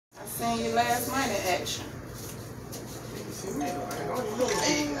seen you last night in action.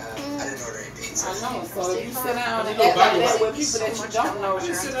 Hey, I didn't order any pizza. I know. So if you sit down and act like that with people that you don't know,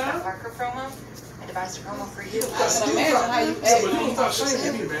 Just sit down. Parker promo. I devised a promo for you. I can imagine how you act. But you don't start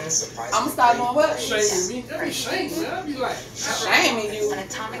shaming me, man. I'm gonna start doing what? Shaming me? That be shaming, man. I be like, Shaming you. An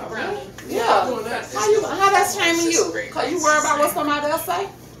atomic brownie. Yeah. How that's shaming you? Cause you worry about what somebody else say?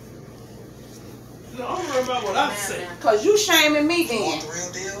 no, I'm worried about what I say. Cause you shaming me You then. want the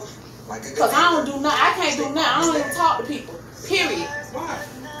real deal? Like a good Cause I don't do nothing. I can't do nothing. I don't even talk to people. Period. Why?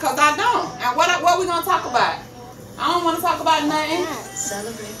 Cause I don't. And what we gonna talk about? I don't want to talk about nothing.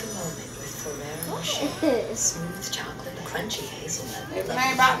 Celebrate the moment with Ferrero Rocher. Smooth chocolate, crunchy hazelnut. If it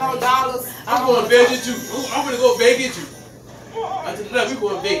ain't about no dollars, I'm going to veg you. I'm going to go veg you. After that, we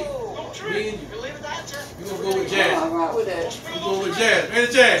going to veg. Me and you. We going to go with I'm Jazz. alright with that. We going with Jazz. Ain't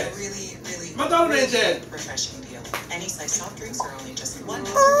it Jazz? really My daughter named Jazz. refreshing deal. Any size soft drinks are only just $1.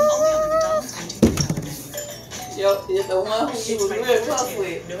 Only on the McDonald's $23 menu. Yo, it's the one who you was real close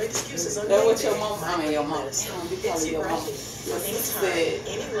with. No excuses on That was your mom. I mean your mom. Don't be calling your mom. Your sister said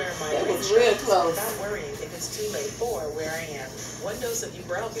Anywhere my that brain was real shows, close. without worrying if it's too late or where I am. One dose of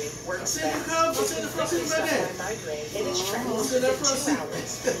Ubrelvy works Sit in the fast. car. Sit in the front seat right there. My migraine in its tracks Sit in that within front 2 seat.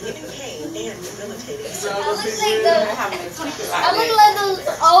 hours, leaving pain and debilitating. So I I'm look gonna like pick the- Having a secret I like look that. like those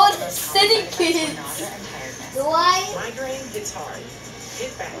old city kids. Do I? Migraine hits hard.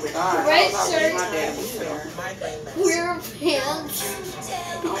 Get back with God, Red I was shirt. my dad was there. migraine medicine. Wear pants.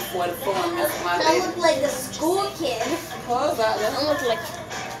 I'm 44 and that's my I dad. look like a school kid. Clothes out there. I look like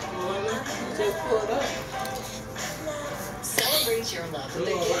Just pulled up. Celebrate your love with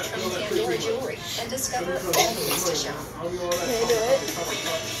the gift from Pandora Jewelry and discover all the ways to shop.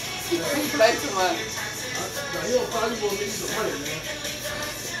 Play too much. Now, he don't probably want to make some money, man.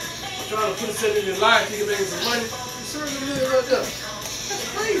 I'm trying to put something in your life, you can make some money. You certainly live right there. That's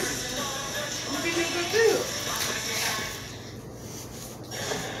crazy. I'm gonna give you a good deal.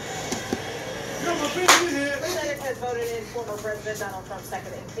 You're my baby here. The Senate has voted in former President Donald Trump's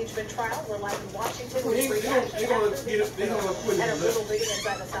second impeachment trial. We're live in Washington. Well, with they gonna get it. They gonna quit and a it. little bit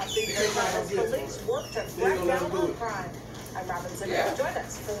inside the South Beach as police work to crack gonna let down them do on it. crime. I'm Robinson. Yeah. Join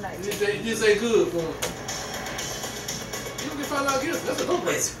us for the night. This ain't good for him. You don't get found out guilty. That's a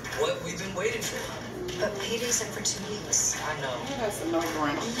no-brainer. It's what we've been waiting for. But payday's in for 2 weeks. I know. That's a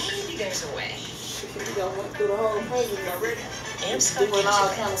no-brainer. Maybe there's a way. You done went through the whole president already. Amscot Doing all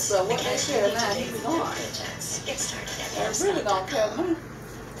Insurance. kind of stuff. What The they cash share you now, need he's today gone. for paychecks. Get started at I really don't care now.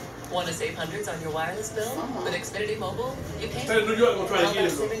 Want to save hundreds on your wireless bill? With Xfinity Mobile, you can. State of New York gonna try to How get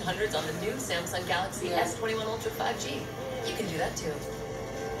about him. saving hundreds on the new Samsung Galaxy Yeah. S21 Ultra 5G? You can do that too.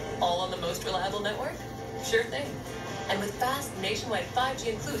 All on the most reliable network? Sure thing. And with fast nationwide 5G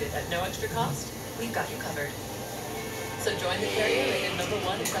included at no extra cost, we've got you covered. So join the carrier rated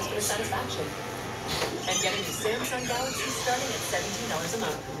 #1 in customer satisfaction. And get a new Samsung Galaxy starting at $17 a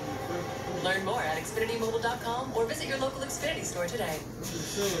month. Learn more at XfinityMobile.com or visit your local Xfinity store today.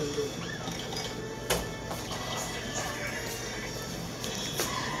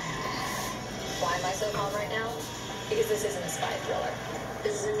 Why am I so calm right now? Because this isn't a spy thriller.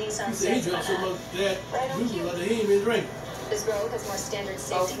 This is a Nissan He said he drank so Sense. much that juice like he ain't been drinking. This Grove has more standard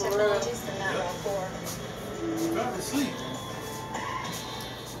safety for real? technologies than that RAV4. Probably sleep.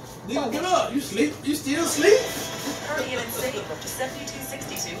 Nigga, get up. You sleep? You still sleep? Hurry in and save up to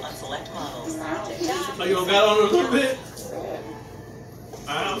 $72.62 on select models. Oh, you don't got on a little bit?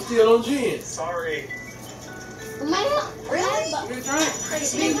 I'm still on gin. Sorry. Am I not? Really? You drink?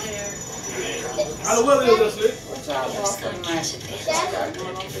 Crazy hair. How the weather is, that's it. What y'all want for tonight? Dad, Y'all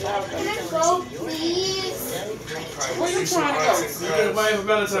going on for y'all can I birthday? go, please? Where you trying to You get a bite for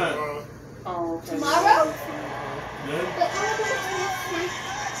Valentine. Oh, okay. Tomorrow? Yeah. But I don't know.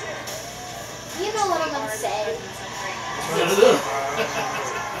 You know what I'm gonna say.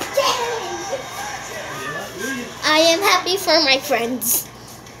 I am happy for my friends.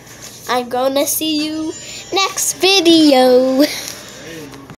 I'm gonna see you next video.